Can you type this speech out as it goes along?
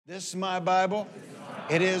This is my Bible.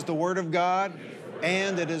 It is the Word of God,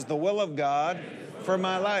 and it is the will of God for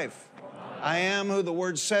my life. I am who the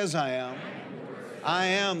Word says I am. I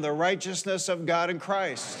am the righteousness of God in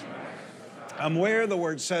Christ. I'm where the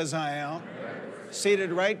Word says I am,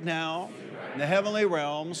 seated right now in the heavenly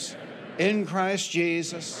realms in Christ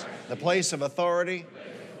Jesus, the place of authority,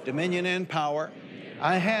 dominion, and power.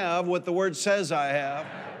 I have what the Word says I have,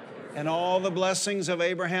 and all the blessings of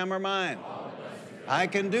Abraham are mine. I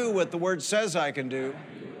can do what the Word says I can do.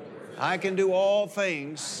 I can do all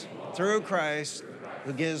things through Christ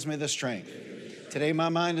who gives me the strength. Today my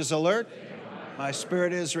mind is alert. My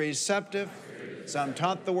spirit is receptive. As I'm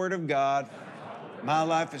taught the Word of God, my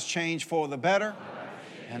life is changed for the better,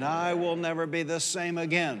 and I will never be the same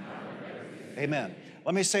again. Amen.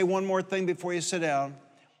 Let me say one more thing before you sit down.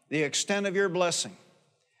 The extent of your blessing,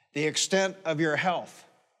 the extent of your health,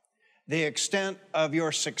 the extent of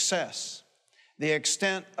your success, the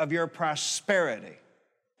extent of your prosperity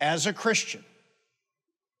as a Christian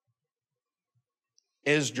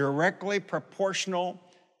is directly proportional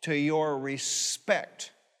to your respect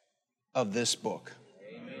of this book.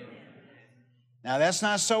 Amen. Now, that's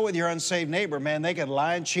not so with your unsaved neighbor, man. They can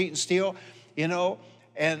lie and cheat and steal, you know,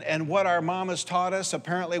 and what our mom has taught us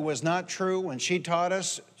apparently was not true when she taught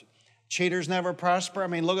us cheaters never prosper. I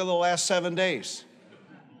mean, look at the last 7 days.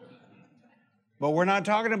 But we're not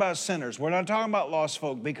talking about sinners. We're not talking about lost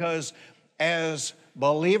folk, because as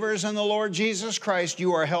believers in the Lord Jesus Christ,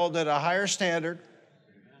 you are held at a higher standard,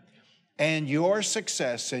 and your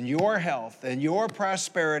success and your health and your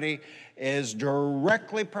prosperity is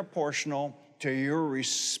directly proportional to your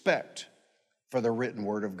respect for the written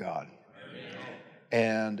Word of God. Amen.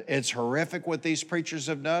 And it's horrific what these preachers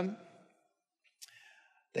have done.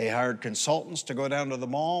 They hired consultants to go down to the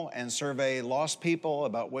mall and survey lost people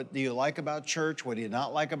about what do you like about church, what do you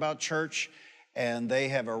not like about church, and they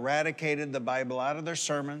have eradicated the Bible out of their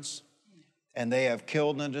sermons, and they have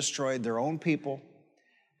killed and destroyed their own people,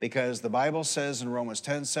 because the Bible says in Romans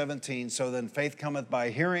 10:17, so then faith cometh by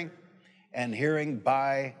hearing, and hearing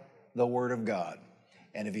by the Word of God.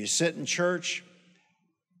 And if you sit in church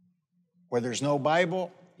where there's no Bible,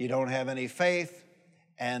 you don't have any faith,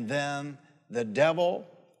 and then the devil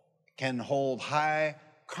can hold high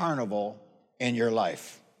carnival in your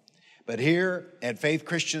life. But here at Faith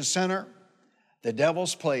Christian Center, the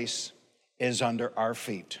devil's place is under our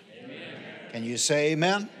feet. Amen. Can you say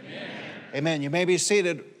amen? Amen? Amen. You may be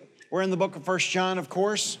seated. We're in the book of 1 John, of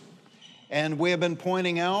course, and we have been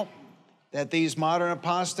pointing out that these modern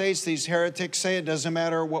apostates, these heretics, say it doesn't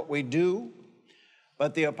matter what we do.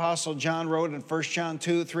 But the Apostle John wrote in 1 John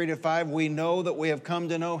 2, 3-5, we know that we have come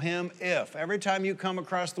to know Him if. Every time you come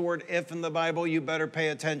across the word if in the Bible, you better pay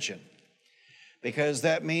attention, because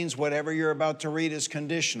that means whatever you're about to read is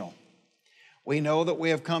conditional. We know that we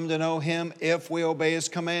have come to know Him if we obey His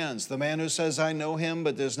commands. The man who says, I know Him,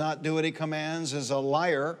 but does not do what He commands is a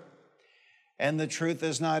liar, and the truth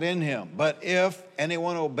is not in him. But if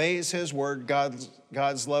anyone obeys His word,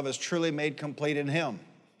 God's love is truly made complete in him.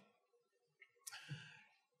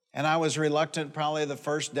 And I was reluctant probably the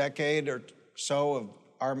first decade or so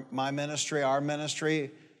of our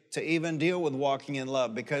ministry, to even deal with walking in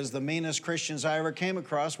love, because the meanest Christians I ever came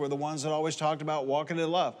across were the ones that always talked about walking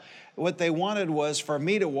in love. What they wanted was for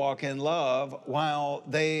me to walk in love while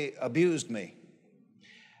they abused me.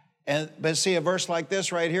 But see, a verse like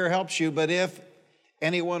this right here helps you. But if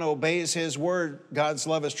anyone obeys His word, God's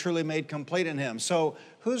love is truly made complete in him. So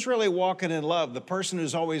who's really walking in love? The person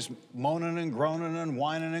who's always moaning and groaning and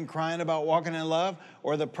whining and crying about walking in love,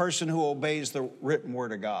 or the person who obeys the written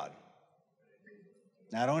Word of God?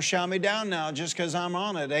 Now, don't shout me down now just because I'm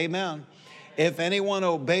on it. Amen. If anyone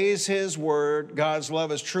obeys His word, God's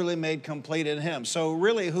love is truly made complete in him. So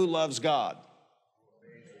really, who loves God?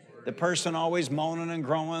 The person always moaning and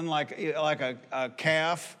groaning like a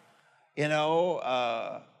calf, you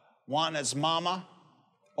know, wanting its mama,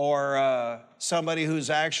 or somebody who's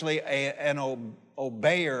actually an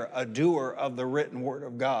obeyer, a doer of the written Word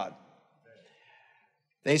of God.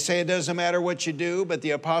 They say it doesn't matter what you do, but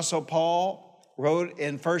the Apostle Paul wrote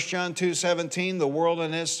in 1 John 2:17, the world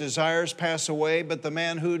and its desires pass away, but the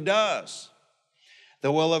man who does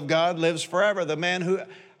the will of God lives forever. The man who,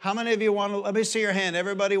 how many of you want to, let me see your hand.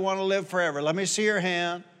 Everybody want to live forever? Let me see your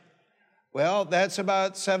hand. Well, that's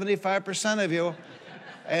about 75% of you.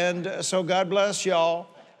 And so God bless y'all.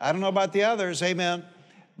 I don't know about the others, amen.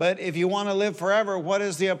 But if you want to live forever, what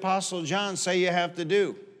does the Apostle John say you have to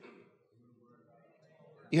do?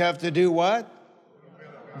 You have to do what?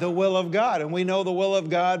 The will of God. And we know the will of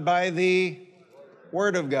God by the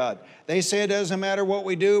Word of God. They say it doesn't matter what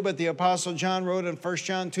we do, but the Apostle John wrote in 1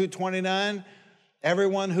 John 2:29,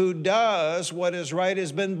 Everyone who does what is right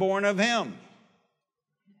has been born of him.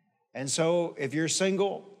 And so if you're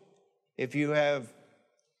single, if you have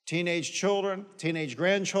teenage children, teenage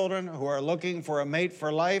grandchildren who are looking for a mate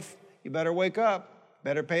for life, you better wake up,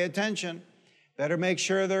 better pay attention, better make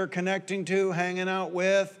sure they're connecting to, hanging out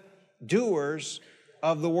with doers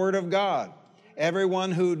of the Word of God.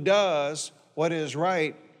 Everyone who does what is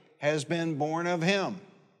right has been born of him.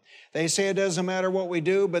 They say it doesn't matter what we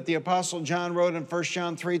do, but the Apostle John wrote in 1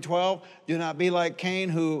 John 3:12, do not be like Cain,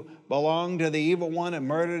 who belonged to the evil one and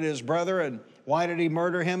murdered his brother. And why did he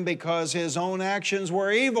murder him? Because his own actions were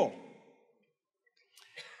evil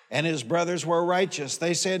and his brothers were righteous.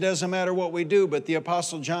 They say it doesn't matter what we do, but the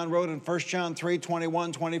Apostle John wrote in 1 John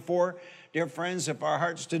 3:21, 24, dear friends, if our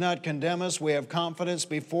hearts do not condemn us, we have confidence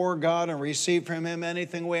before God and receive from him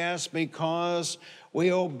anything we ask because we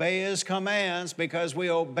obey his commands,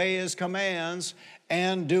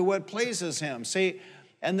 and do what pleases him. See,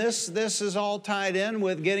 and this is all tied in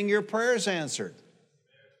with getting your prayers answered.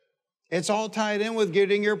 It's all tied in with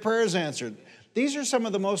getting your prayers answered. These are some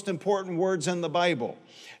of the most important words in the Bible.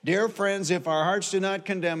 Dear friends, if our hearts do not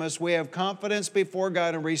condemn us, we have confidence before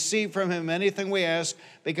God and receive from him anything we ask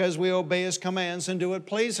because we obey his commands and do what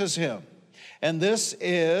pleases him. And this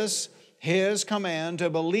is his command to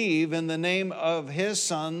believe in the name of his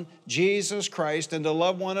Son, Jesus Christ, and to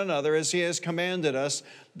love one another as he has commanded us.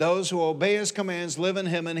 Those who obey his commands live in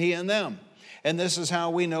him and he in them. And this is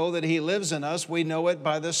how we know that he lives in us. We know it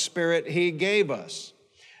by the Spirit he gave us.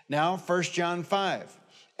 Now, 1 John 5.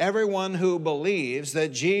 Everyone who believes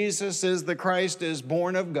that Jesus is the Christ is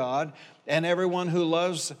born of God, and everyone who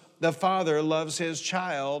loves the Father loves his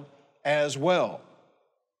child as well.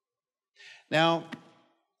 Now,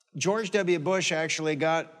 George W. Bush actually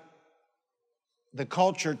got the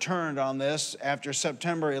culture turned on this after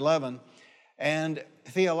September 11, and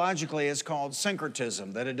theologically it's called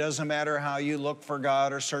syncretism, that it doesn't matter how you look for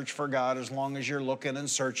God or search for God as long as you're looking and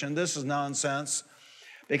searching. This is nonsense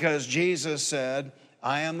because Jesus said,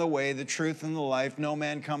 I am the way, the truth, and the life. No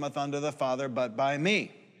man cometh unto the Father but by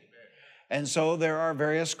me. And so there are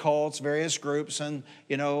various cults, various groups, and,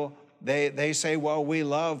 they say, well, we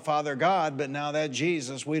love Father God, but now that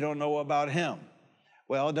Jesus, we don't know about him.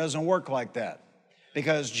 Well, it doesn't work like that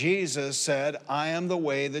because Jesus said, I am the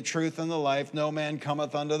way, the truth, and the life. No man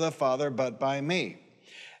cometh unto the Father but by me.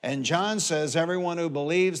 And John says, everyone who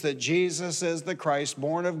believes that Jesus is the Christ,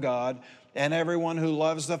 born of God, and everyone who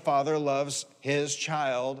loves the Father loves his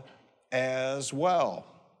child as well.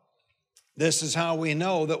 This is how we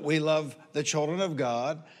know that we love the children of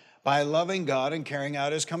God, by loving God and carrying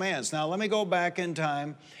out his commands. Now, let me go back in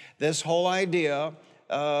time. This whole idea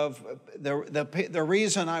of the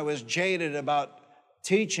reason I was jaded about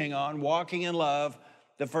teaching on walking in love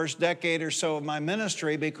the first decade or so of my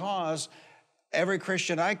ministry, because every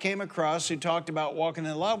Christian I came across who talked about walking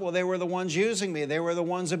in love, well, they were the ones using me. They were the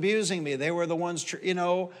ones abusing me. They were the ones,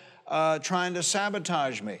 trying to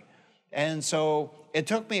sabotage me. And so it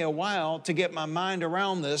took me a while to get my mind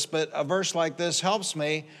around this, but a verse like this helps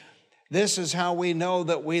me. This is how we know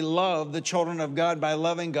that we love the children of God, by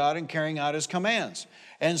loving God and carrying out his commands.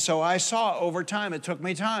 And so I saw over time, it took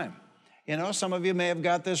me time. Some of you may have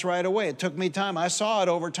got this right away. It took me time. I saw it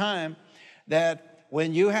over time that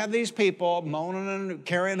when you have these people moaning and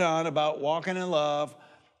carrying on about walking in love,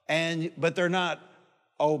 but they're not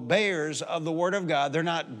obeyers of the Word of God, they're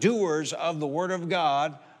not doers of the Word of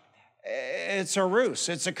God, it's a ruse,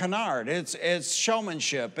 it's a canard, it's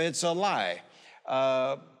showmanship, it's a lie.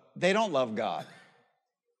 They don't love God.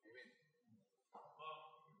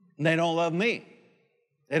 And they don't love me.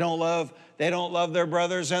 They don't love their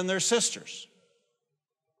brothers and their sisters.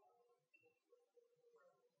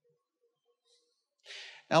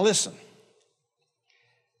 Now listen.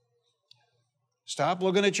 Stop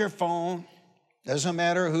looking at your phone. Doesn't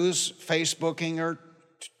matter who's Facebooking or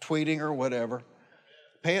tweeting or whatever.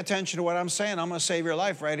 Pay attention to what I'm saying. I'm going to save your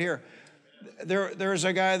life right here. There's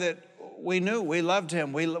a guy that we knew. We loved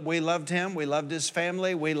him. We loved him. We loved his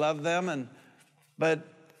family. We loved them. But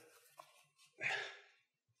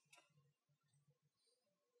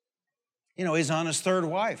he's on his third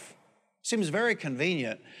wife. Seems very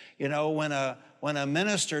convenient, when a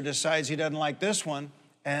minister decides he doesn't like this one,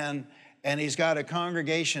 and he's got a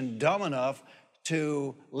congregation dumb enough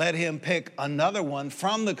to let him pick another one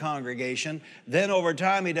from the congregation. Then over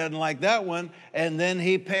time he doesn't like that one, and then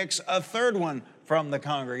he picks a third one from the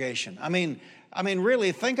congregation. I mean,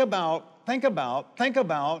 really think about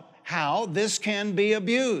how this can be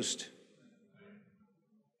abused.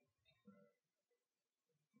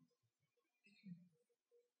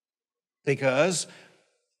 Because,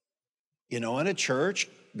 in a church,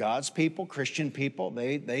 God's people, Christian people,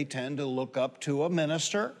 they tend to look up to a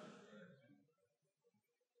minister.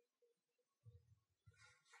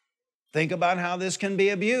 Think about how this can be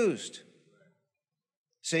abused.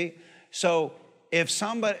 See? So if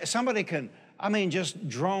somebody can, just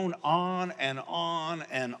drone on and on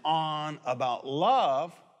and on about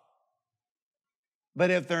love, but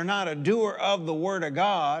if they're not a doer of the Word of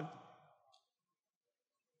God,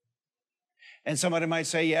 and somebody might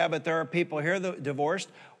say, yeah, but there are people here that divorced.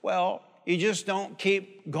 Well, you just don't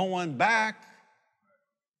keep going back.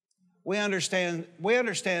 We understand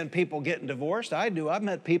people getting divorced. I do. I've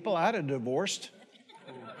met people out of divorced.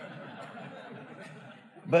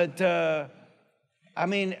 But, how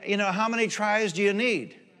many tries do you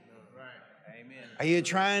need? Amen. Are you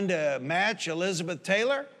trying to match Elizabeth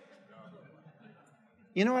Taylor?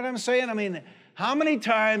 You know what I'm saying? How many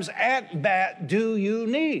times at bat do you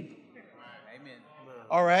need? Amen.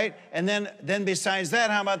 All right. And then besides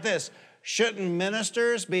that, how about this? Shouldn't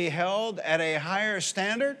ministers be held at a higher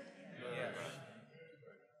standard? Yes.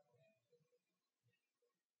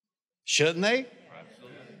 Shouldn't they?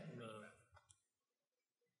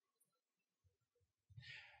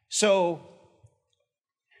 So,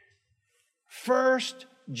 1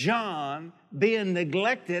 John being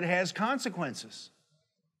neglected has consequences.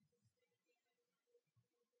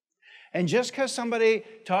 And just because somebody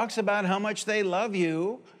talks about how much they love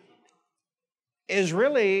you is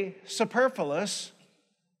really superfluous.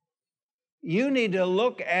 You need to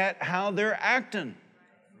look at how they're acting.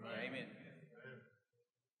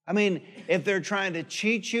 Amen. If they're trying to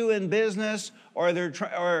cheat you in business, or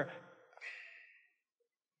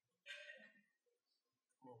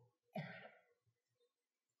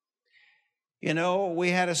we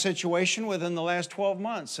had a situation within the last 12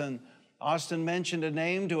 months, and Austin mentioned a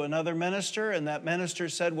name to another minister, and that minister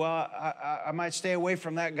said, well, I might stay away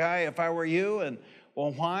from that guy if I were you. And,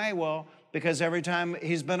 well, why? Well, because every time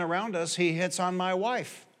he's been around us, he hits on my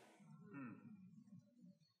wife.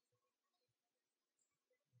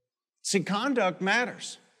 See, conduct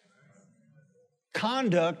matters.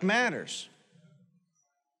 Conduct matters.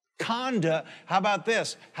 Conduct, how about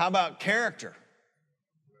this? How about character?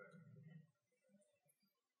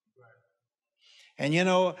 And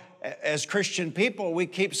as Christian people, we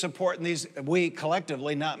keep supporting we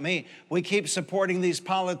collectively, not me, we keep supporting these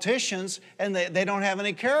politicians, and they don't have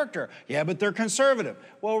any character. Yeah, but they're conservative.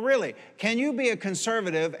 Well, really, can you be a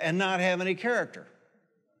conservative and not have any character?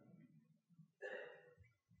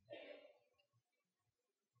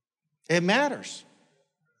 It matters.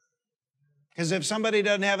 Because if somebody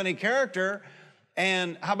doesn't have any character,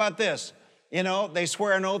 and how about this? They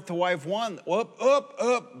swear an oath to wife one,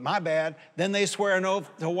 my bad. Then they swear an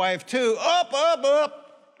oath to wife two,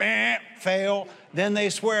 fail. Then they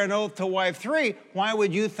swear an oath to wife three. Why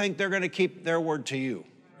would you think they're going to keep their word to you?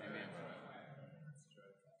 Amen.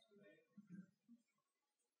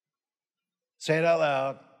 Say it out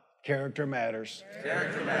loud. Character matters.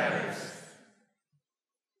 Character matters.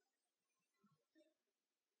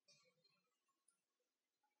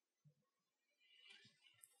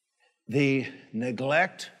 The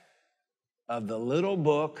neglect of the little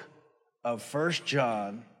book of 1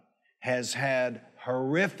 John has had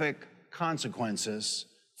horrific consequences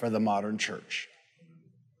for the modern church.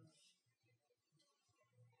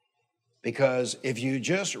 Because if you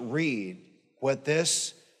just read what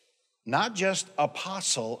this, not just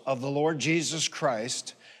apostle of the Lord Jesus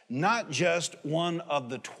Christ, not just one of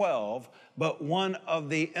the 12, but one of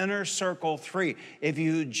the inner circle 3, if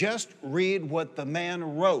you just read what the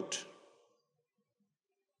man wrote,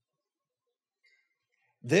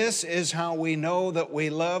 this is how we know that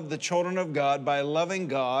we love the children of God, by loving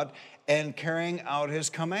God and carrying out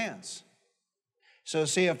His commands. So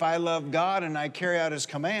see, if I love God and I carry out His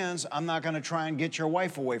commands, I'm not going to try and get your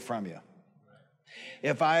wife away from you.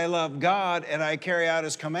 If I love God and I carry out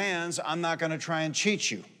His commands, I'm not going to try and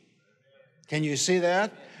cheat you. Can you see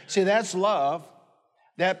that? See, that's love.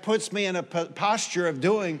 That puts me in a posture of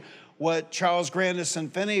doing what Charles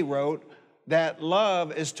Grandison Finney wrote, that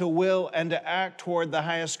love is to will and to act toward the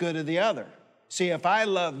highest good of the other. See, if I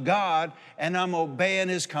love God and I'm obeying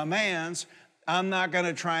His commands, I'm not going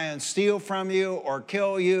to try and steal from you or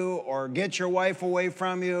kill you or get your wife away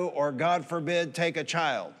from you or, God forbid, take a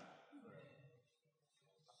child.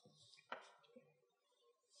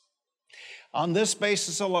 On this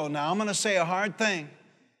basis alone. Now, I'm going to say a hard thing,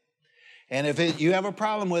 and if you have a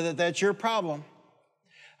problem with it, that's your problem.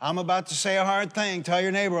 I'm about to say a hard thing. Tell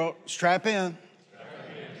your neighbor, strap in.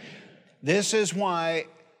 This is why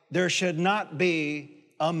there should not be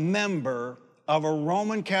a member of a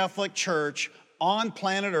Roman Catholic church on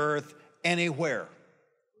planet Earth anywhere.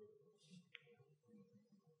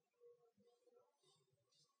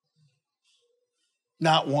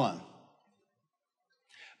 Not one.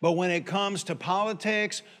 But when it comes to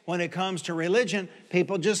politics, when it comes to religion,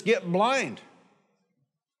 people just get blind.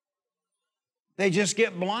 They just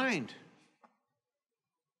get blind.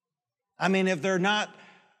 I mean, if they're not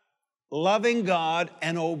loving God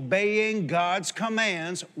and obeying God's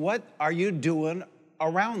commands, what are you doing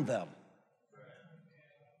around them?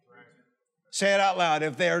 Say it out loud.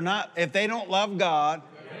 If they don't love God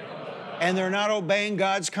and they're not obeying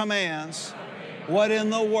God's commands, what in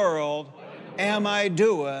the world am I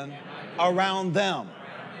doing around them?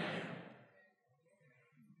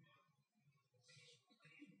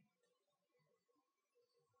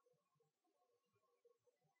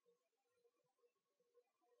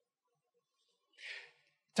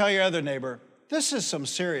 Tell your other neighbor, this is some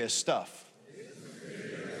serious stuff.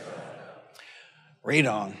 Read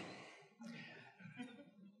on.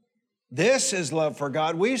 This is love for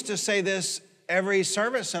God. We used to say this every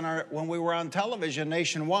service when we were on television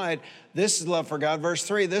nationwide. This is love for God. Verse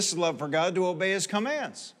 3, this is love for God, to obey His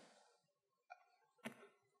commands.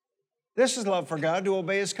 This is love for God, to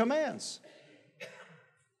obey His commands.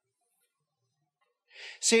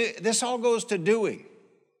 See, this all goes to doing.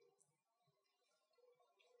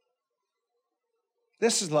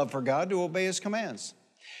 This is love for God, to obey His commands.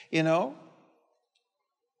 You know?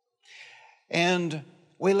 And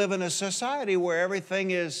we live in a society where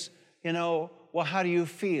everything is, you know, well, how do you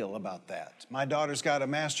feel about that? My daughter's got a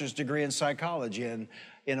master's degree in psychology, and,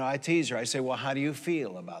 you know, I tease her. I say, well, how do you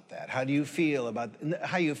feel about that? How do you feel about...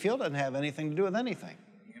 How you feel doesn't have anything to do with anything.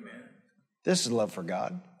 Amen. This is love for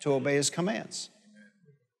God, to obey His commands.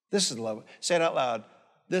 This is love. Say it out loud.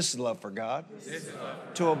 This is love for God,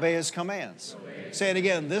 to obey His commands. Say it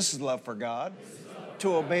again. This is love for God,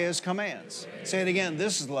 to obey His commands. Say it again.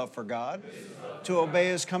 This is love for God, to obey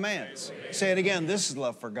His commands. Say it again. This is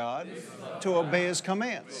love for God, to obey His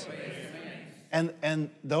commands. And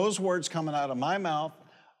those words coming out of my mouth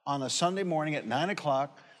on a Sunday morning at 9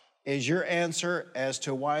 o'clock is your answer as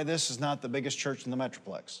to why this is not the biggest church in the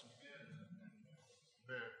Metroplex.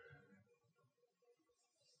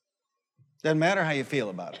 Doesn't matter how you feel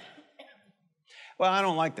about it. Well, I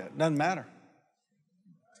don't like that. Doesn't matter.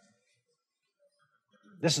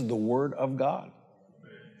 This is the Word of God.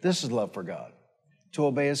 This is love for God, to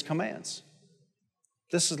obey His commands.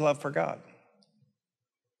 This is love for God.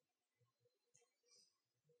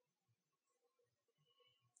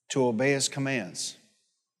 To obey His commands.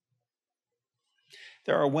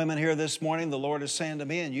 There are women here this morning, the Lord is saying to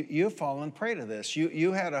me, and you've fallen prey to this.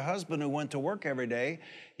 You had a husband who went to work every day.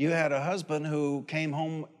 You had a husband who came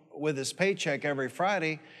home with his paycheck every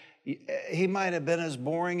Friday. He might have been as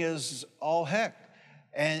boring as all heck.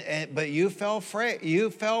 But you fell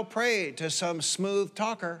prey to some smooth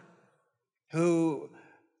talker who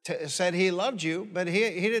said he loved you, but he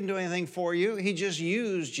didn't do anything for you. He just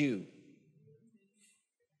used you.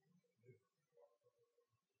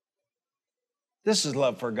 This is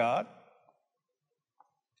love for God,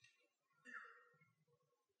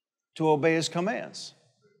 to obey His commands.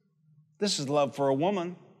 This is love for a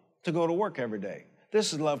woman to go to work every day.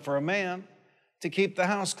 This is love for a man to keep the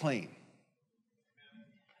house clean.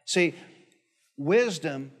 See,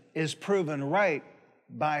 wisdom is proven right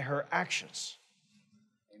by her actions.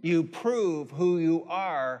 You prove who you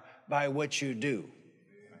are by what you do.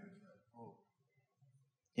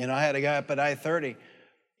 You know, I had a guy up at I-30.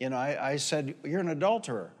 You know, I said, you're an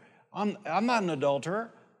adulterer. I'm not an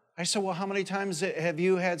adulterer. I said, well, how many times have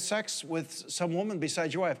you had sex with some woman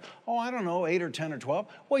besides your wife? Oh, I don't know, 8 or 10 or 12.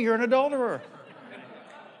 Well, you're an adulterer.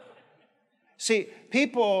 See,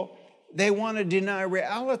 people, they want to deny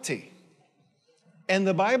reality. And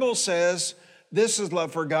the Bible says this is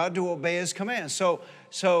love for God, to obey His commands.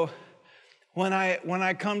 So when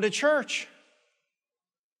I come to church,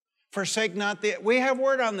 forsake not we have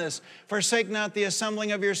word on this, forsake not the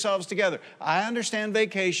assembling of yourselves together. I understand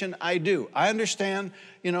vacation, I do. I understand,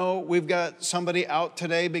 you know, we've got somebody out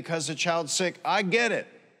today because the child's sick. I get it.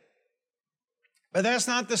 But that's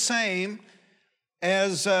not the same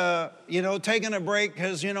as, you know, taking a break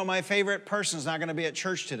because, you know, my favorite person's not going to be at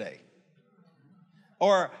church today.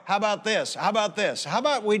 Or how about this? How about this? How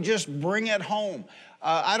about we just bring it home?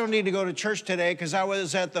 I don't need to go to church today because I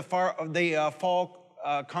was at the fall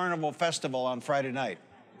Carnival Festival on Friday night.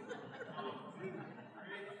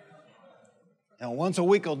 Now, once a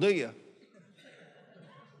week will do you.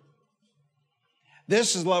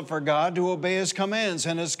 This is love for God, to obey His commands,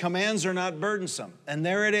 and His commands are not burdensome. And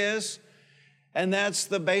there it is, and that's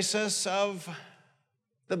the basis of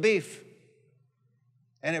the beef.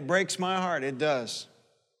 And it breaks my heart, it does.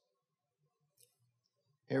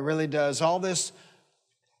 It really does. All this,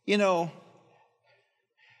 you know,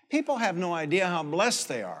 People have no idea how blessed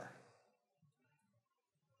they are.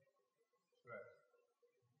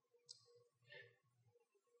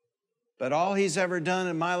 But all he's ever done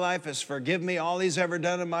in my life is forgive me. All he's ever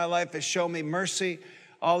done in my life is show me mercy.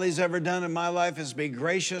 All he's ever done in my life is be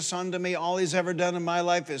gracious unto me. All he's ever done in my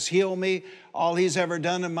life is heal me. All he's ever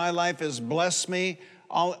done in my life is bless me.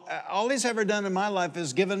 All he's ever done in my life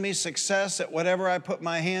is given me success at whatever I put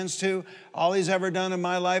my hands to. All he's ever done in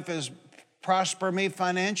my life is prosper me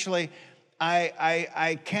financially.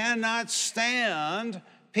 I cannot stand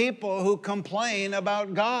people who complain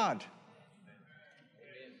about God.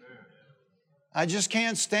 I just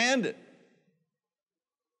can't stand it.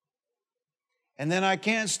 And then I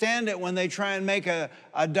can't stand it when they try and make a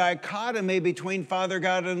dichotomy between Father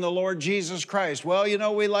God and the Lord Jesus Christ. Well, you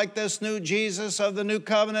know, we like this new Jesus of the new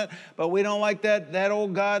covenant, but we don't like that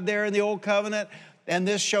old God there in the old covenant. And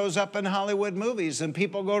this shows up in Hollywood movies, and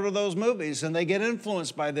people go to those movies, and they get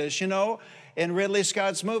influenced by this, you know, in Ridley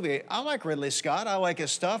Scott's movie. I like Ridley Scott. I like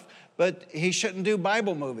his stuff, but he shouldn't do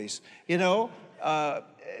Bible movies, you know.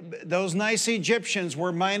 Those nice Egyptians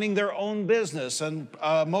were minding their own business, and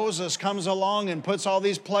Moses comes along and puts all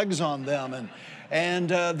these plagues on them, and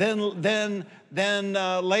then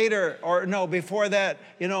later, or no, before that,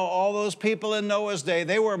 you know, all those people in Noah's day,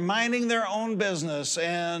 they were minding their own business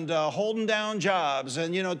and holding down jobs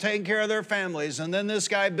and, you know, taking care of their families, and then this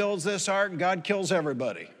guy builds this ark and God kills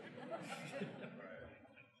everybody.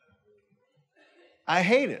 I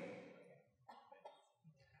hate it.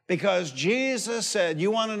 Because Jesus said,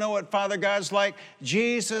 you want to know what Father God's like?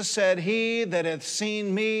 Jesus said, he that hath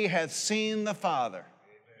seen me hath seen the Father.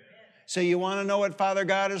 So you want to know what Father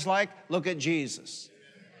God is like? Look at Jesus.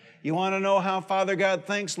 You want to know how Father God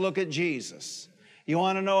thinks? Look at Jesus. You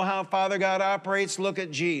want to know how Father God operates? Look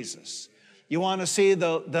at Jesus. You want to see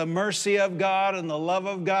the mercy of God and the love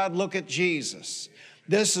of God? Look at Jesus.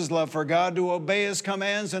 This is love for God, to obey His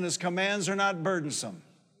commands, and His commands are not burdensome.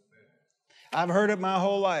 I've heard it my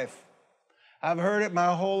whole life. I've heard it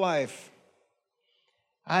my whole life.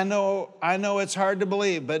 I know it's hard to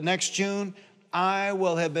believe, but next June, I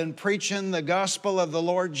will have been preaching the gospel of the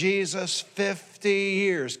Lord Jesus 50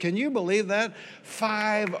 years. Can you believe that?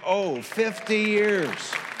 50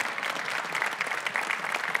 years.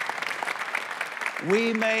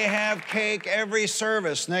 We may have cake every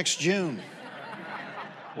service next June.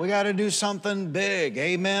 We got to do something big.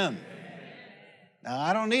 Amen. Now,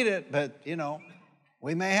 I don't need it, but, you know,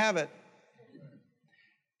 we may have it.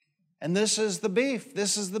 And this is the beef.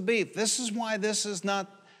 This is the beef. This is why this is not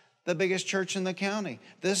the biggest church in the county.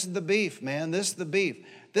 This is the beef, man. This is the beef.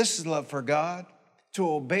 This is love for God, to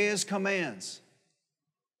obey His commands.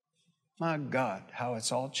 My God, how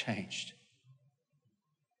it's all changed.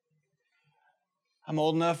 I'm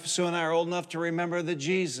old enough, Sue and I are old enough to remember the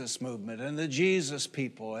Jesus movement and the Jesus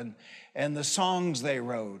people and the songs they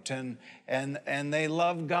wrote, and they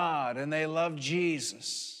loved God and they loved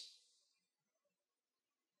Jesus.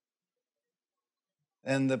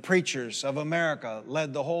 And the preachers of America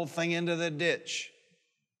led the whole thing into the ditch,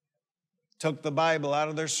 took the Bible out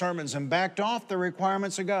of their sermons and backed off the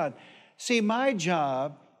requirements of God. See, my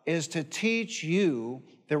job is to teach you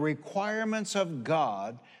the requirements of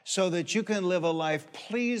God so that you can live a life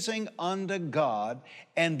pleasing unto God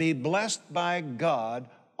and be blessed by God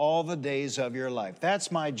all the days of your life.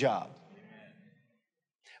 That's my job.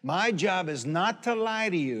 My job is not to lie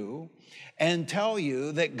to you and tell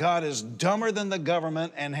you that God is dumber than the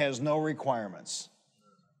government and has no requirements.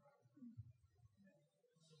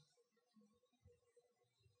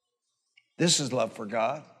 This is love for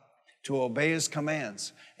God, to obey His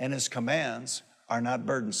commands, and His commands are not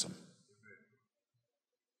burdensome.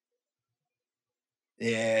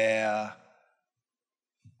 Yeah.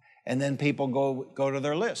 And then people go to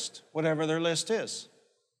their list, whatever their list is.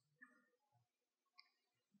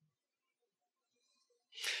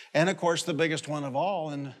 And of course, the biggest one of all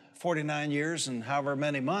in 49 years and however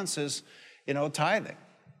many months is, you know, tithing.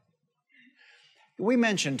 We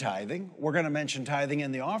mention tithing. We're going to mention tithing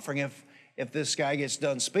in the offering if this guy gets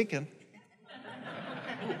done speaking.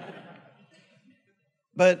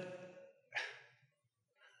 But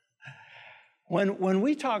when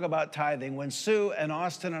we talk about tithing, when Sue and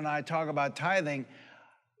Austin and I talk about tithing,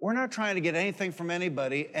 we're not trying to get anything from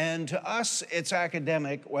anybody. And to us, it's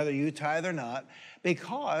academic, whether you tithe or not,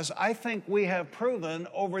 because I think we have proven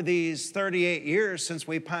over these 38 years since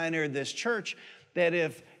we pioneered this church that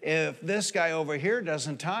if this guy over here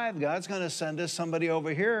doesn't tithe, God's going to send us somebody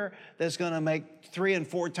over here that's going to make 3 and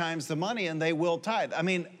 4 times the money, and they will tithe. I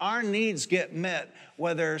mean, our needs get met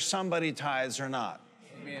whether somebody tithes or not.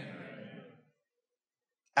 Amen.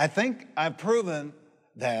 I think I've proven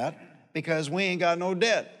that because we ain't got no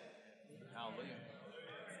debt.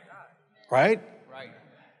 Right? Right.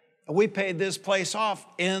 We paid this place off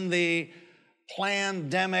in the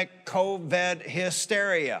pandemic COVID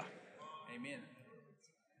hysteria. Amen.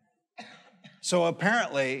 So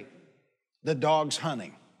apparently, the dog's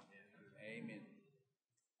hunting. Amen.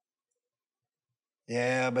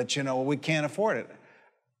 Yeah, but we can't afford it.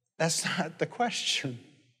 That's not the question.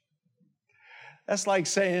 That's like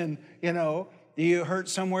saying, do you hurt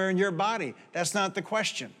somewhere in your body? That's not the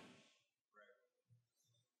question.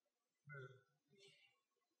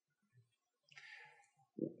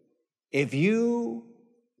 If you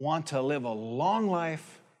want to live a long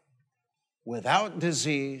life without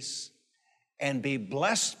disease and be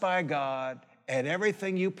blessed by God at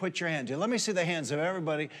everything you put your hand to, let me see the hands of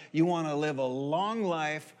everybody. You want to live a long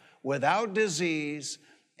life without disease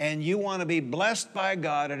and you want to be blessed by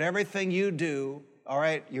God at everything you do. All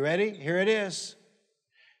right, you ready? Here it is.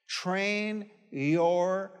 Train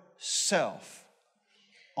yourself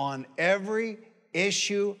on every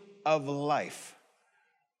issue of life,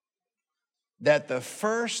 that the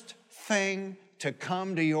first thing to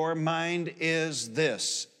come to your mind is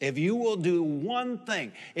this. If you will do one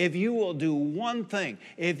thing,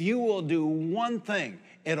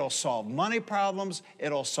 it'll solve money problems,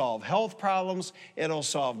 it'll solve health problems, it'll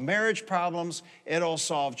solve marriage problems, it'll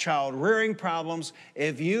solve child rearing problems,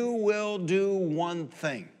 if you will do one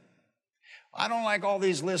thing. I don't like all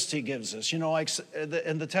these lists he gives us, like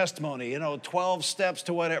in the testimony, 12 steps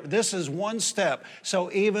to whatever. This is one step,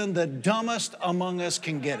 so even the dumbest among us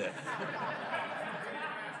can get it.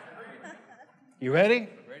 You ready?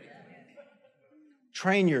 Ready.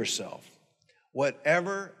 Train yourself,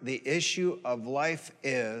 whatever the issue of life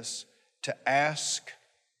is, to ask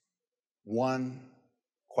one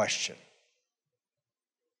question.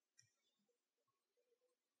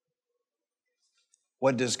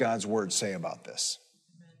 What does God's word say about this?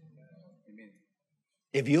 Amen.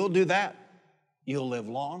 If you'll do that, you'll live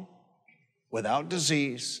long, without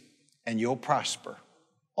disease, and you'll prosper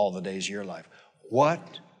all the days of your life.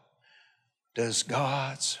 What does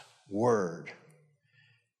God's word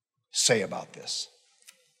say about this?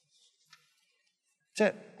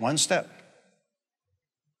 That's it. One step.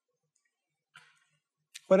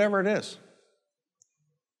 Whatever it is.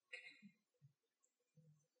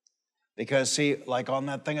 Because, see, like on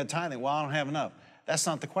that thing of tithing, well, I don't have enough. That's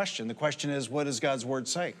not the question. The question is, what does God's word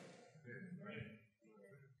say?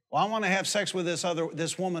 Well, I want to have sex with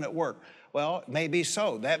this woman at work. Well, it may be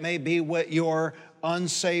so. That may be what your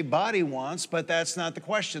unsaved body wants, but that's not the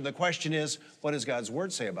question. The question is, what does God's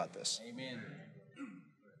word say about this? Amen.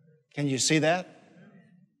 Can you see that?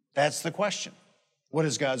 That's the question. What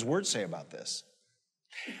does God's word say about this?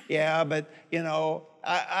 Yeah, but,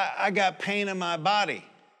 I got pain in my body.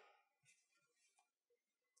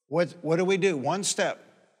 What do we do? One step.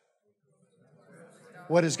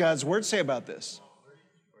 What does God's word say about this?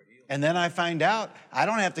 And then I find out I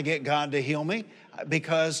don't have to get God to heal me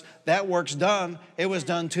because that work's done. It was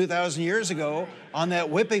done 2,000 years ago on that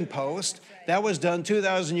whipping post. That was done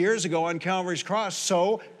 2,000 years ago on Calvary's cross.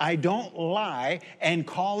 So I don't lie and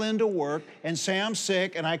call into work and say I'm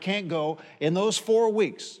sick and I can't go. In those 4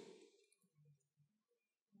 weeks,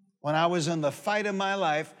 when I was in the fight of my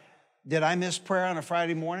life, did I miss prayer on a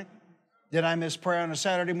Friday morning? Did I miss prayer on a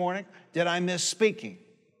Saturday morning? Did I miss speaking?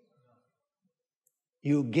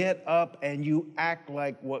 You get up and you act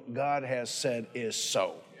like what God has said is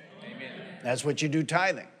so. Amen. That's what you do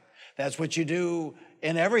tithing. That's what you do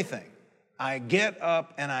in everything. I get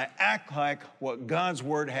up and I act like what God's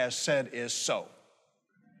word has said is so.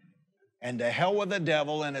 And to hell with the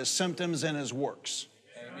devil and his symptoms and his works.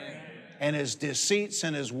 Amen. And his deceits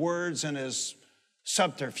and his words and his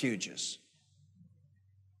subterfuges.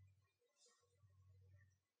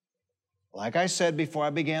 Like I said before I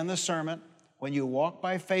began the sermon, when you walk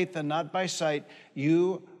by faith and not by sight,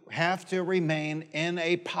 you have to remain in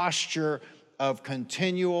a posture of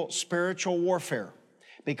continual spiritual warfare,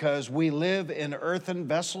 because we live in earthen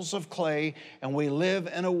vessels of clay, and we live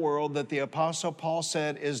in a world that the Apostle Paul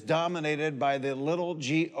said is dominated by the little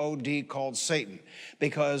G-O-D called Satan,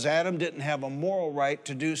 because Adam didn't have a moral right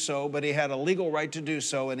to do so, but he had a legal right to do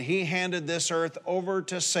so, and he handed this earth over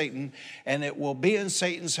to Satan, and it will be in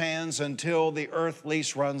Satan's hands until the earth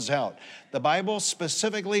lease runs out. The Bible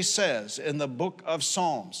specifically says in the book of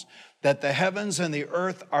Psalms that the heavens and the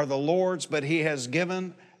earth are the Lord's, but he has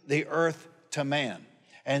given the earth to man.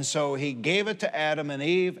 And so he gave it to Adam and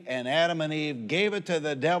Eve, and Adam and Eve gave it to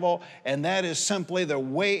the devil, and that is simply the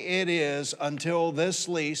way it is until this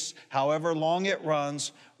lease, however long it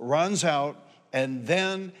runs out, and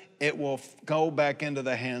then it will go back into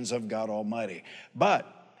the hands of God Almighty. But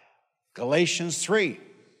Galatians 3,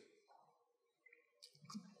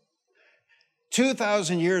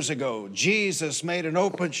 2,000 years ago, Jesus made an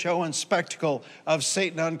open show and spectacle of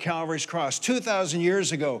Satan on Calvary's cross. 2,000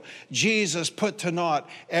 years ago, Jesus put to naught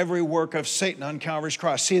every work of Satan on Calvary's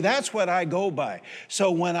cross. See, that's what I go by.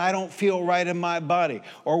 So when I don't feel right in my body,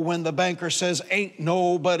 or when the banker says, ain't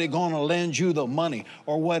nobody gonna lend you the money,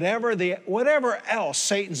 or whatever else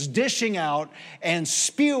Satan's dishing out and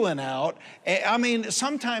spewing out. I mean,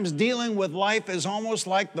 sometimes dealing with life is almost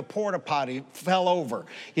like the porta potty fell over,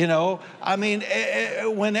 you know? I mean,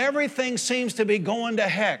 when everything seems to be going to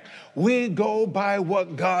heck, we go by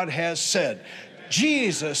what God has said.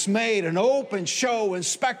 Jesus made an open show and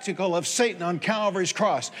spectacle of Satan on Calvary's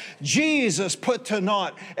cross. Jesus put to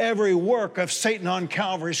naught every work of Satan on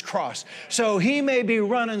Calvary's cross. So he may be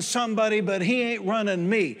running somebody, but he ain't running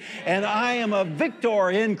me. And I am a victor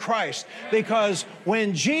in Christ, because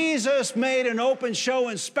when Jesus made an open show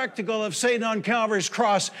and spectacle of Satan on Calvary's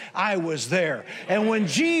cross, I was there. And when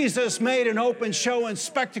Jesus made an open show and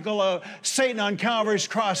spectacle of Satan on Calvary's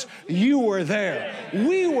cross, you were there.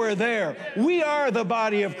 We were there. We are the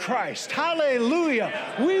body of Christ. Hallelujah.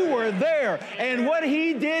 We were there. And what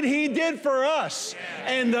he did for us.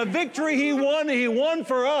 And the victory he won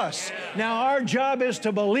for us. Now our job is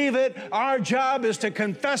to believe it. Our job is to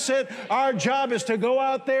confess it. Our job is to go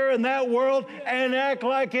out there in that world and act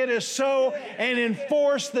like it is so, and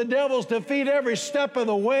enforce the devil's defeat every step of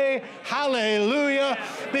the way. Hallelujah.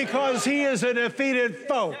 Because he is a defeated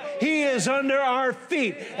foe. He is under our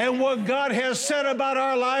feet. And what God has said about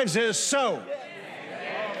our lives is so.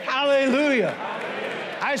 Hallelujah.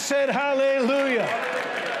 I said hallelujah.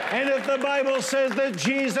 And if the Bible says that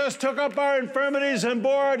Jesus took up our infirmities and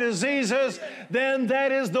bore our diseases, then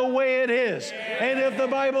that is the way it is. And if the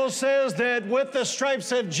Bible says that with the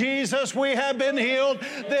stripes of Jesus we have been healed,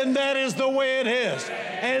 then that is the way it is.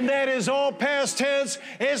 And that is all past tense.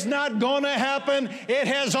 It's not going to happen. It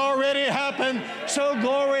has already happened. So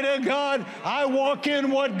glory to God. I walk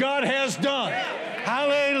in what God has done.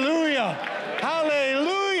 Hallelujah.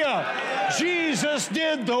 Hallelujah. Jesus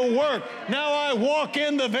did the work. Now I walk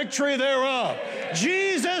in the victory thereof.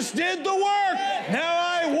 Jesus did the work. Now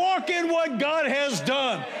I walk in what God has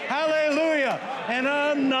done. Hallelujah. And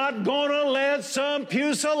I'm not going to let some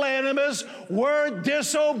pusillanimous, word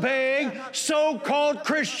disobeying, so-called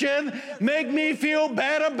Christian make me feel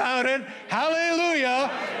bad about it.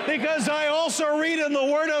 Hallelujah. Because I also read in the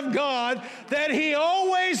Word of God that he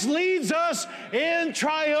always leads us in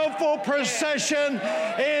triumphal procession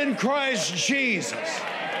in Christ Jesus.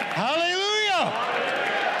 Hallelujah.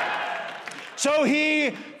 So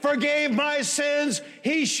he forgave my sins.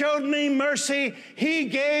 He showed me mercy. He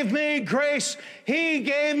gave me grace. He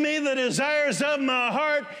gave me the desires of my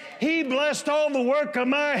heart. He blessed all the work of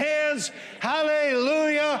my hands.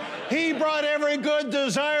 Hallelujah. He brought every good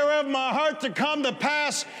desire of my heart to come to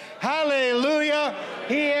pass. Hallelujah.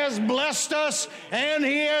 He has blessed us and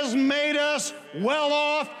he has made us well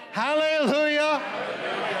off. Hallelujah.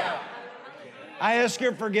 Hallelujah. I ask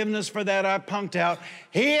your forgiveness for that. I punked out.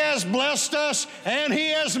 He has blessed us and he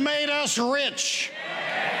has made us rich.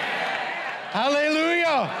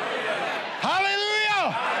 Hallelujah.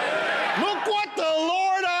 Hallelujah. Look what the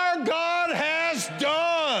Lord our God has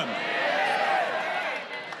done.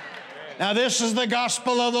 Now this is the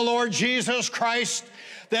gospel of the Lord Jesus Christ,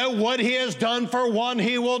 that what he has done for one,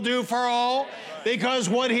 he will do for all. Because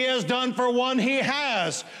what he has done for one, he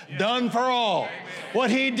has done for all. What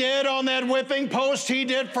he did on that whipping post, he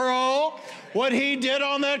did for all. What he did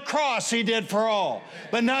on that cross, he did for all.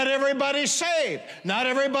 But not everybody's saved. Not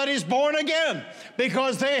everybody's born again,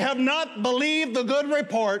 because they have not believed the good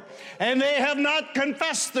report, and they have not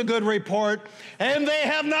confessed the good report, and they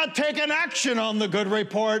have not taken action on the good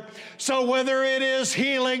report. So whether it is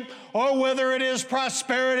healing, or whether it is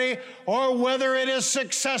prosperity, or whether it is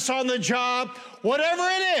success on the job, whatever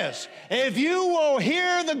it is, if you will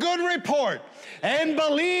hear the good report and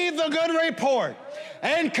believe the good report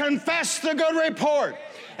and confess the good report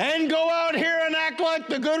and go out here and act like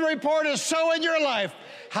the good report is so in your life,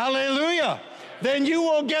 hallelujah, then you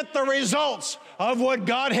will get the results of what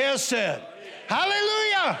God has said.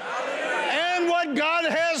 Hallelujah. Hallelujah. And what God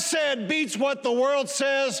has said beats what the world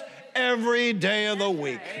says every day of the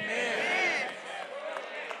week. Amen.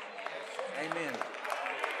 Amen.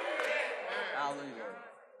 Hallelujah.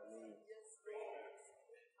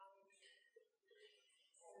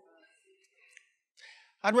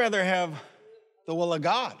 I'd rather have the will of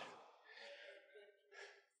God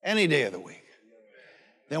any day of the week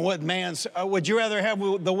than what man's. Would you rather have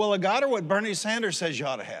the will of God or what Bernie Sanders says you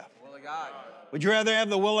ought to have? Will of God. Would you rather have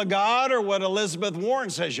the will of God or what Elizabeth Warren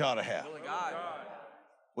says you ought to have? Will of God.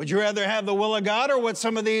 Would you rather have the will of God or what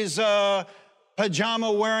some of these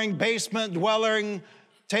pajama wearing, basement dwelling,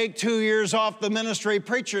 take 2 years off the ministry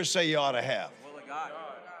preachers say you ought to have. Will of God.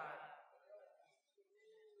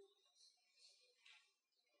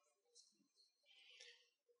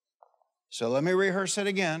 So let me rehearse it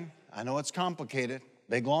again. I know it's complicated,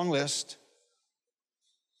 big long list.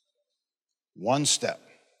 One step.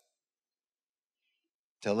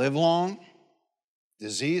 To live long,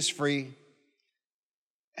 disease-free,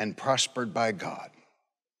 and prospered by God.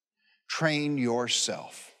 Train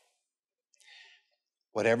yourself.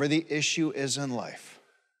 Whatever the issue is in life,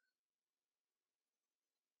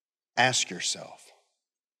 ask yourself,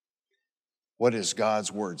 what does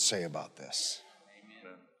God's word say about this?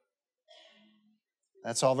 Amen.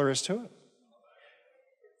 That's all there is to it.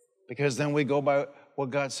 Because then we go by what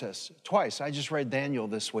God says. Twice, I just read Daniel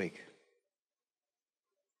this week.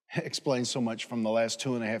 It explains so much from the last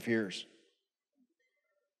 2.5 years.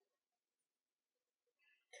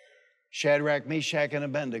 Shadrach, Meshach, and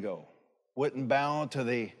Abednego wouldn't bow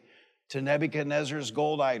to Nebuchadnezzar's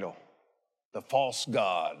gold idol, the false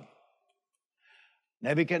god.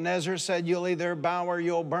 Nebuchadnezzar said, you'll either bow or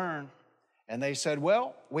you'll burn. And they said,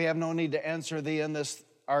 well, we have no need to answer thee in this,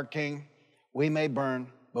 our king. We may burn,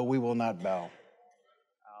 but we will not bow.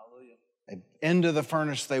 Hallelujah. Into the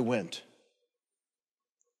furnace they went.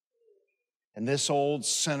 And this old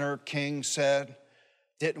sinner king said,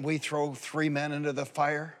 didn't we throw 3 men into the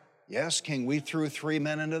fire? Yes, king, we threw 3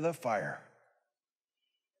 men into the fire.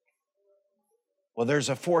 Well, there's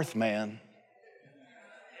a 4th man,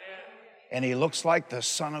 and he looks like the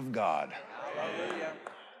Son of God. Hallelujah.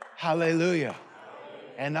 Hallelujah.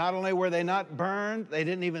 And not only were they not burned, they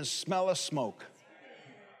didn't even smell a smoke.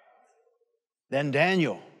 Then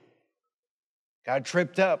Daniel got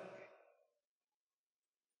tripped up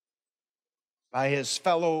by his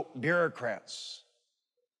fellow bureaucrats.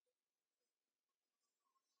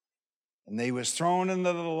 And he was thrown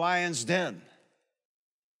into the lion's den.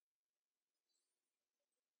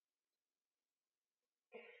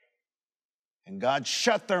 And God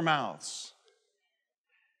shut their mouths.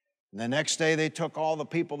 And the next day they took all the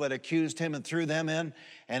people that accused him and threw them in.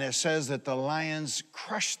 And it says that the lions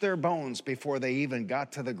crushed their bones before they even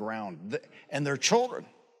got to the ground. And their children.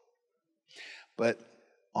 But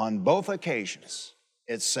on both occasions,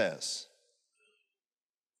 it says,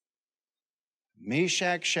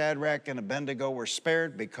 Meshach, Shadrach, and Abednego were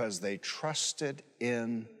spared because they trusted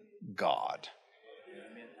in God.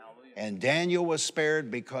 And Daniel was spared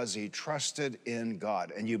because he trusted in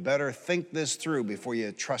God. And you better think this through before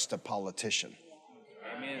you trust a politician.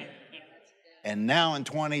 Amen. And now in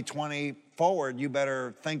 2020 forward, you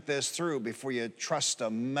better think this through before you trust a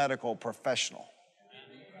medical professional.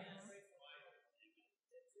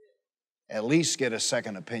 At least get a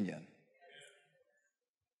second opinion.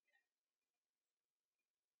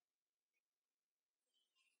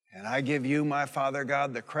 And I give you, my Father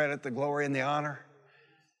God, the credit, the glory, and the honor.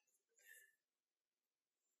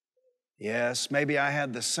 Yes, maybe I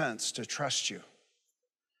had the sense to trust you,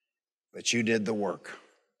 but you did the work.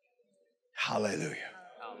 Hallelujah.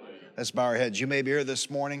 Hallelujah. Let's bow our heads. You may be here this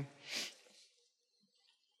morning.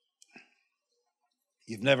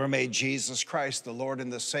 You've never made Jesus Christ the Lord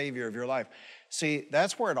and the Savior of your life. See,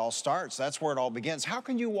 that's where it all starts. That's where it all begins. How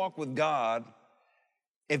can you walk with God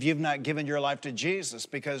if you've not given your life to Jesus?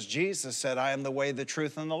 Because Jesus said, I am the way, the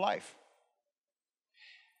truth, and the life.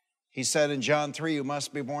 He said in John 3, you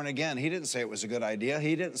must be born again. He didn't say it was a good idea.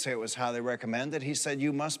 He didn't say it was highly recommended. He said,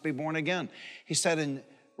 you must be born again. He said in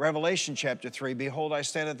Revelation chapter 3, behold, I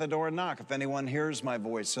stand at the door and knock. If anyone hears my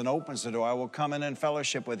voice and opens the door, I will come in and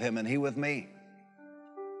fellowship with him and he with me.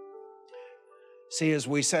 See, as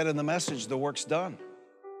we said in the message, the work's done.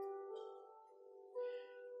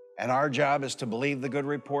 And our job is to believe the good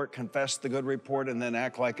report, confess the good report, and then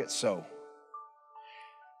act like it's so.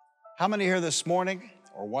 How many here this morning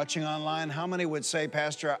or watching online, how many would say,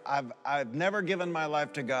 Pastor, I've never given my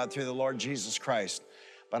life to God through the Lord Jesus Christ,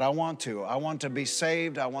 but I want to. I want to be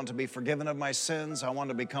saved. I want to be forgiven of my sins. I want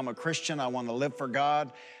to become a Christian. I want to live for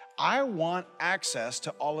God. I want access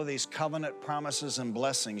to all of these covenant promises and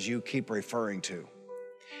blessings you keep referring to.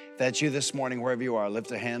 If that's you this morning, wherever you are,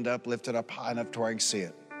 lift a hand up, lift it up high enough to where I can see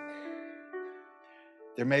it.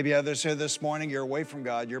 There may be others here this morning, you're away from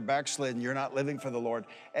God, you're backslidden, you're not living for the Lord.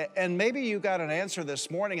 And maybe you got an answer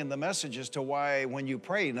this morning in the message as to why when you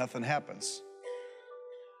pray, nothing happens.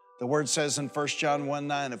 The word says in 1 John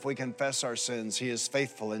 1:9, if we confess our sins, he is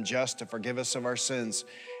faithful and just to forgive us of our sins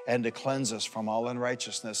and to cleanse us from all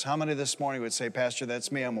unrighteousness. How many this morning would say, Pastor,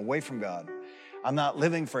 that's me, I'm away from God. I'm not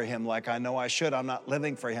living for him like I know I should. I'm not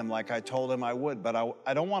living for him like I told him I would. But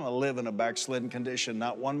I don't want to live in a backslidden condition,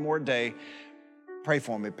 not one more day. Pray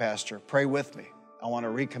for me, Pastor. Pray with me. I want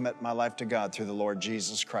to recommit my life to God through the Lord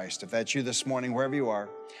Jesus Christ. If that's you this morning, wherever you are,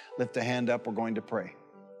 lift a hand up. We're going to pray.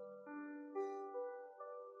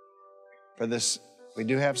 For this, we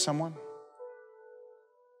do have someone?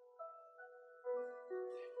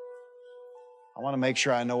 I want to make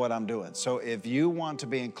sure I know what I'm doing. So if you want to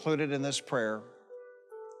be included in this prayer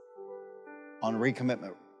on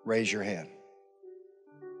recommitment, raise your hand.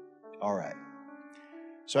 All right.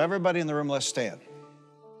 So everybody in the room, let's stand.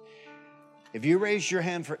 If you raise your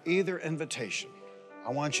hand for either invitation,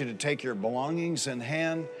 I want you to take your belongings in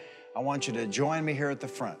hand. I want you to join me here at the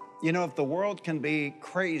front. You know, if the world can be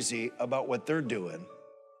crazy about what they're doing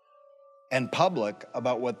and public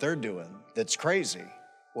about what they're doing, that's crazy.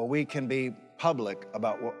 Well, we can be public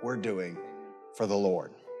about what we're doing for the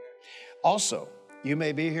Lord. Also, you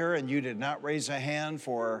may be here and you did not raise a hand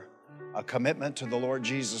for a commitment to the Lord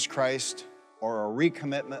Jesus Christ or a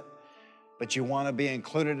recommitment, but you want to be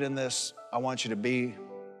included in this. I want you to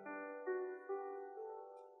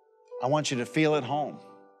feel at home.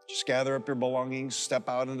 Just gather up your belongings, step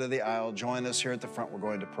out into the aisle, join us here at the front. We're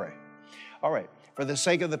going to pray. All right, for the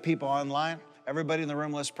sake of the people online, everybody in the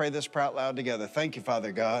room, let's pray this prayer out loud together. Thank you,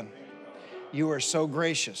 Father God. You are so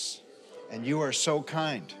gracious and you are so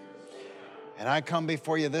kind. And I come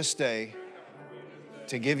before you this day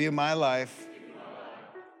to give you my life.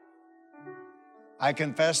 I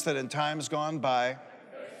confess that in times gone by,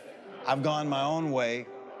 I've gone my own way.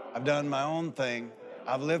 I've done my own thing.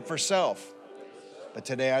 I've lived for self. But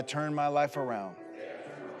today I turn my life around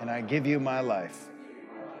and I give you my life.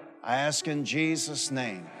 I ask in Jesus'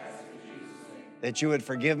 name that you would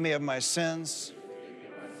forgive me of my sins,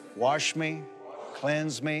 wash me,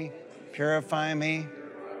 cleanse me, purify me.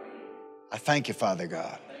 I thank you, Father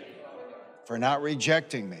God, for not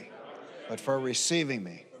rejecting me, but for receiving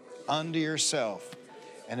me unto yourself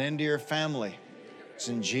and into your family. It's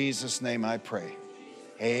in Jesus' name I pray.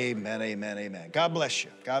 Amen, amen, amen. God bless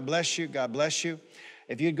you. God bless you. God bless you.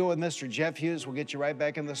 If you'd go with Mr. Jeff Hughes, we'll get you right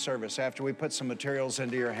back in the service after we put some materials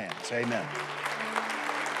into your hands. Amen.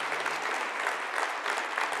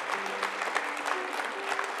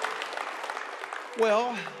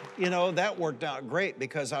 Well, you know, that worked out great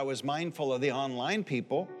because I was mindful of the online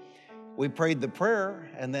people. We prayed the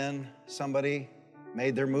prayer and then somebody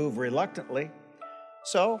made their move reluctantly.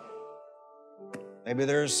 So maybe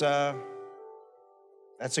that's a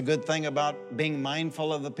good thing about being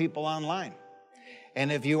mindful of the people online.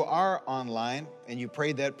 And if you are online and you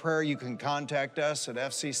prayed that prayer, you can contact us at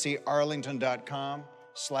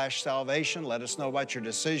fccarlington.com/salvation. Let us know about your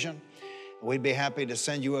decision. We'd be happy to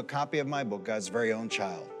send you a copy of my book, God's Very Own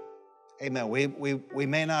Child. Amen. We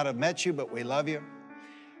may not have met you, but we love you.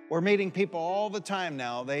 We're meeting people all the time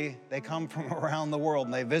now. They come from around the world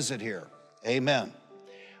and they visit here. Amen.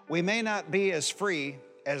 We may not be as free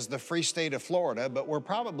as the free state of Florida, but we're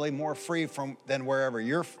probably more free than wherever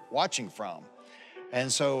you're watching from.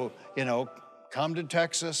 And so, you know, come to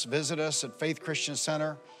Texas, visit us at Faith Christian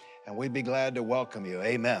Center, and we'd be glad to welcome you.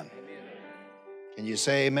 Amen. Can you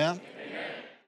say amen?